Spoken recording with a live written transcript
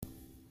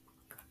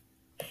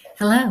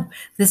Hello,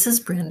 this is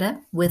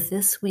Brenda with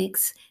this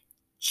week's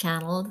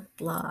channeled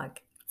blog.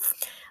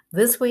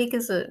 This week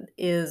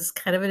is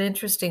kind of an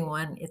interesting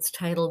one. It's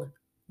titled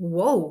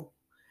 "Whoa,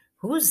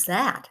 Who's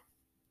That?"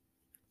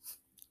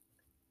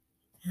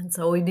 And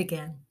so we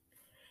begin.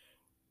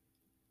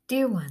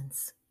 Dear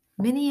ones,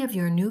 many of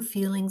your new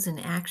feelings and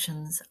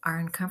actions are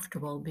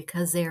uncomfortable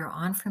because they are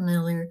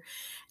unfamiliar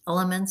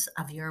elements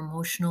of your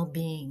emotional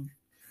being.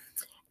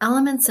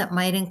 Elements that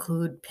might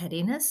include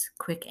pettiness,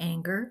 quick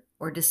anger,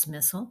 or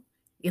dismissal,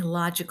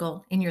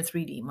 illogical in your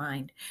 3D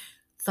mind,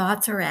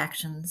 thoughts or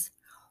actions,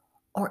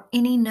 or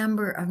any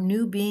number of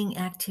new being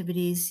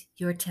activities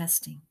you're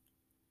testing.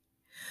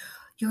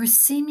 Your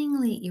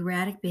seemingly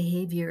erratic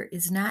behavior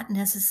is not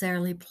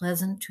necessarily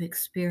pleasant to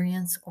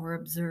experience or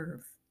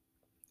observe.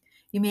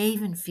 You may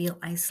even feel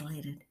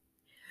isolated.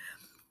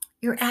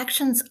 Your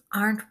actions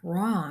aren't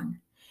wrong,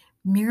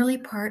 merely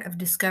part of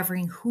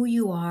discovering who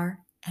you are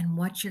and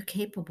what you're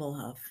capable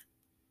of.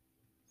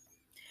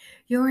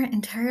 You're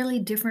entirely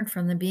different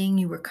from the being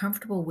you were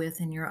comfortable with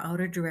in your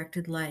outer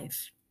directed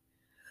life.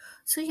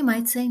 So you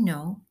might say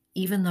no,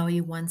 even though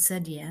you once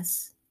said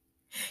yes.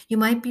 You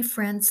might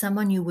befriend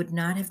someone you would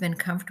not have been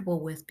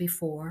comfortable with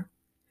before,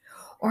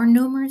 or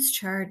numerous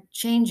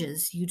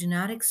changes you do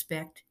not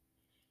expect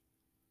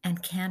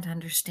and can't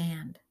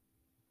understand.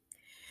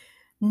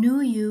 New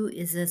you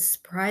is as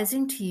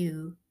surprising to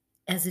you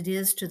as it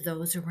is to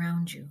those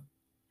around you.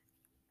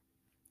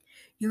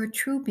 Your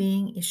true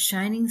being is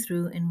shining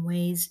through in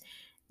ways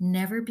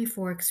never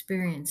before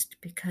experienced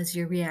because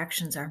your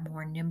reactions are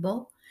more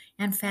nimble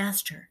and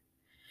faster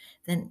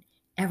than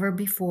ever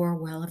before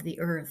well of the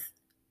earth.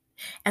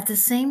 At the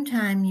same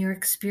time, you're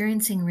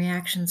experiencing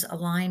reactions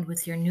aligned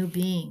with your new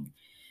being,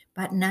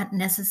 but not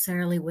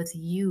necessarily with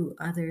you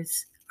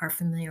others are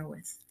familiar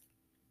with.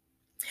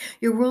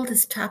 Your world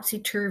is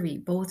topsy-turvy,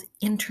 both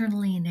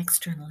internally and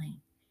externally,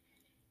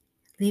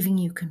 leaving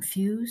you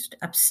confused,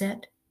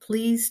 upset,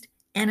 pleased,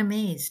 and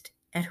amazed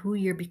at who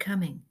you're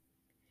becoming.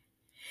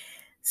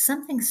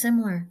 Something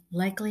similar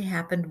likely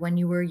happened when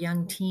you were a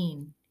young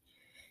teen.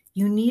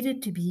 You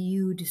needed to be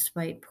you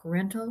despite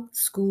parental,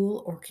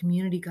 school, or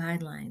community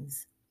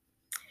guidelines.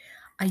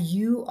 A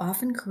you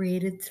often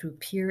created through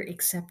peer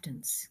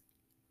acceptance.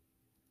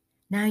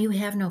 Now you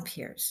have no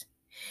peers.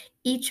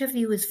 Each of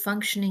you is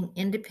functioning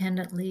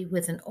independently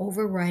with an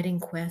overriding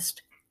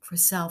quest for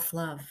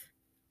self-love,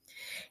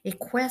 a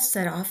quest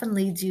that often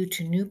leads you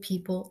to new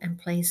people and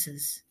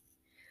places.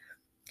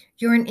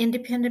 You're an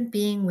independent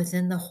being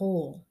within the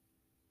whole.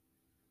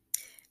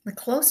 The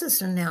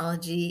closest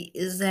analogy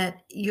is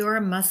that you're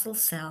a muscle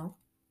cell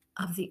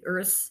of the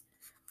Earth's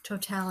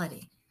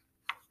totality.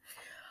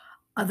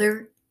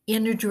 Other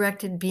inner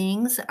directed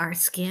beings are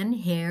skin,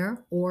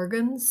 hair,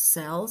 organs,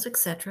 cells,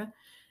 etc.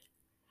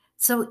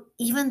 So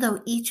even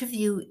though each of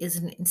you is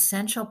an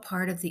essential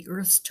part of the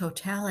Earth's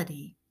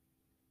totality,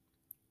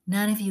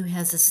 none of you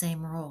has the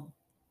same role.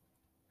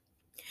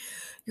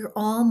 You're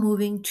all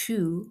moving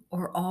to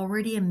or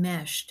already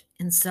enmeshed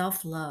in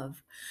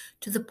self-love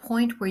to the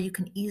point where you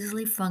can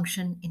easily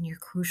function in your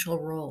crucial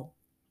role.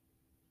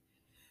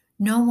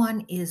 No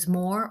one is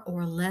more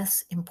or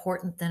less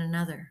important than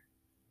another,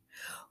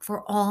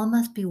 for all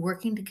must be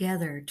working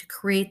together to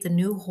create the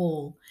new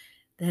whole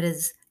that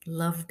is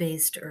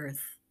love-based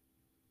Earth.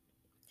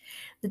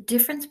 The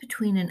difference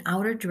between an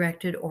outer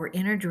directed or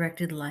inner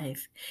directed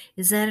life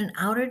is that an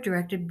outer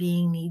directed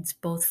being needs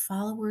both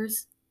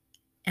followers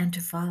and to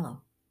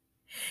follow.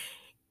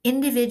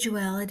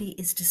 Individuality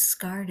is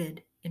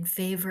discarded in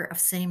favor of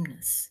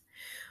sameness.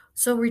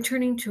 So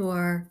returning to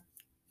our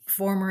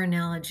former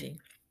analogy,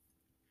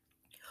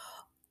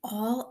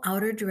 all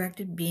outer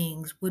directed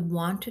beings would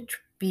want to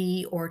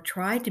be or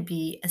try to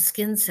be a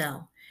skin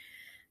cell,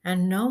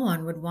 and no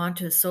one would want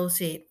to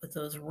associate with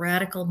those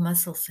radical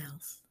muscle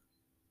cells.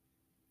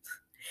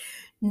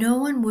 No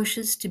one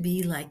wishes to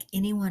be like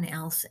anyone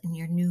else in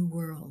your new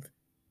world.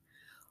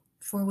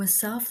 For with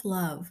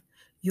self-love,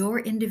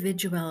 your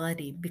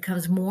individuality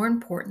becomes more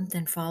important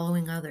than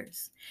following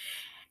others.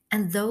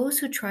 And those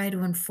who try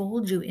to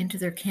enfold you into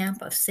their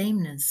camp of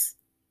sameness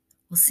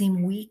will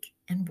seem weak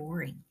and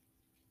boring.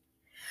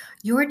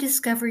 You're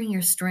discovering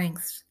your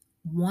strengths,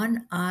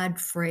 one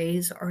odd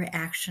phrase or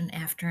action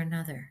after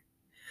another.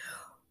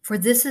 For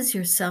this is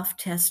your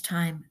self-test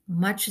time,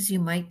 much as you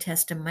might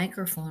test a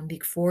microphone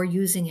before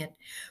using it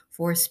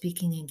for a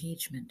speaking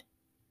engagement.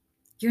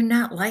 You're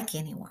not like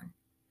anyone.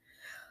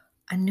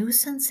 A new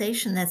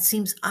sensation that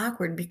seems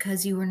awkward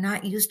because you are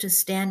not used to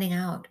standing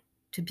out,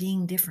 to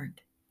being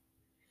different.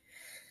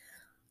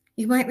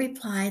 You might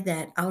reply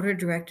that outer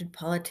directed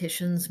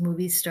politicians,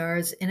 movie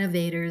stars,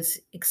 innovators,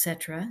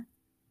 etc.,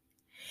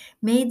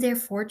 made their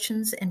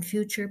fortunes and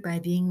future by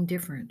being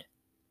different.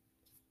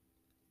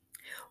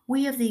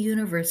 We of the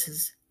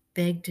universes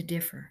beg to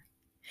differ.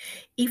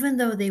 Even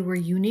though they were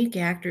unique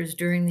actors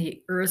during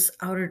the Earth's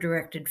outer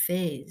directed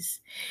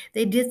phase,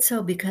 they did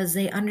so because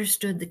they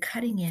understood the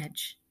cutting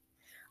edge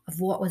of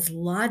what was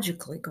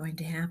logically going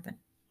to happen.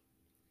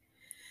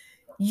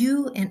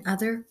 You and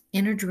other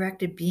inner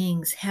directed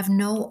beings have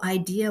no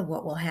idea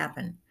what will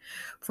happen,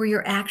 for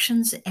your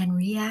actions and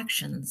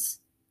reactions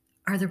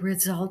are the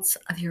results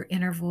of your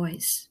inner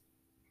voice.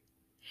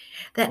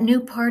 That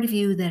new part of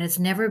you that has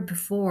never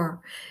before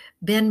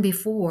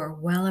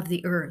well of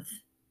the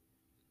earth.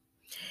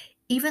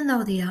 Even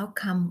though the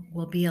outcome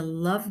will be a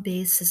love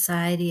based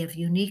society of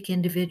unique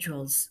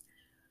individuals,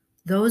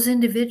 those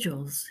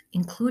individuals,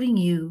 including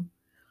you,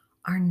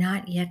 are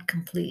not yet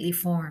completely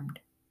formed.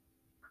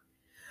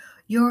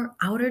 Your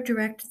outer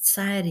directed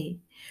society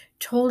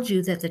told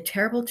you that the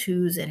terrible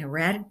twos and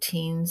erratic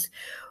teens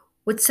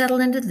would settle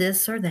into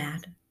this or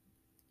that.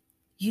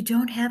 You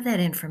don't have that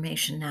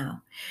information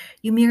now.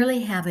 You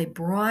merely have a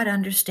broad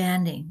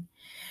understanding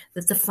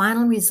that the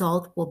final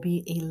result will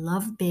be a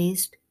love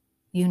based,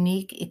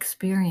 unique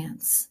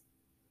experience,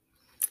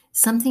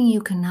 something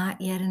you cannot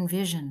yet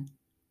envision,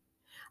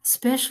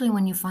 especially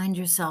when you find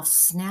yourself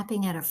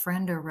snapping at a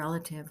friend or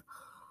relative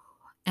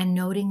and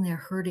noting their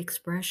hurt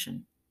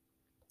expression,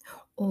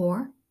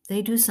 or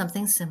they do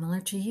something similar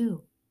to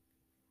you.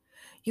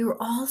 You're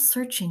all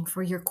searching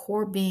for your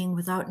core being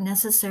without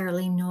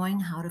necessarily knowing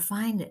how to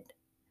find it.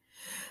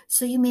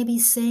 So you may be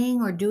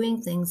saying or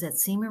doing things that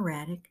seem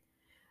erratic,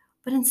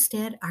 but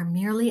instead are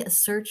merely a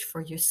search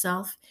for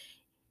yourself,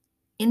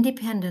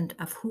 independent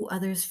of who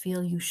others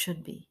feel you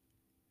should be.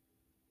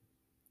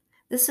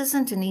 This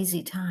isn't an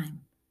easy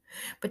time,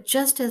 but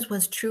just as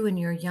was true in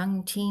your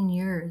young teen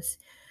years,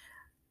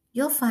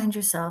 you'll find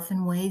yourself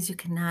in ways you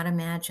cannot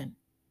imagine.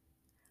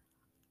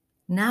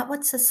 Not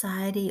what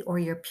society or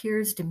your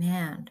peers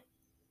demand,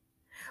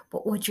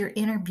 but what your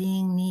inner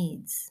being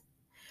needs.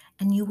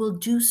 And you will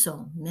do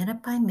so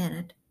minute by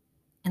minute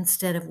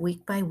instead of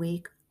week by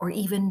week or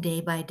even day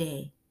by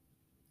day.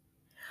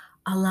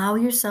 Allow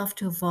yourself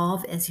to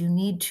evolve as you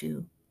need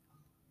to,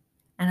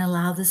 and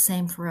allow the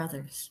same for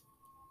others.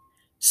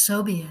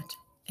 So be it.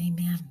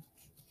 Amen.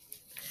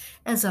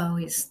 As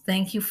always,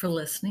 thank you for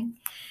listening,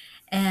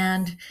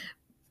 and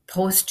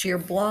post to your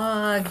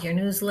blog, your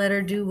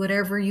newsletter, do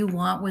whatever you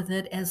want with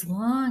it, as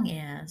long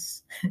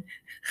as,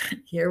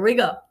 here we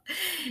go,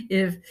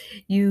 if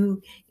you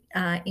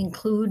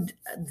include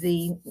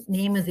the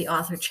name of the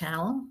author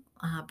channel,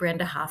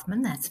 Brenda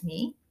Hoffman, that's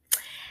me,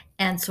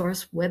 and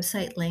source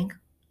website link,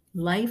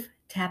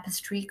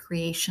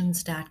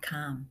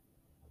 lifetapestrycreations.com.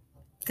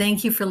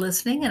 Thank you for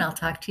listening, and I'll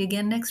talk to you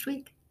again next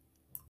week.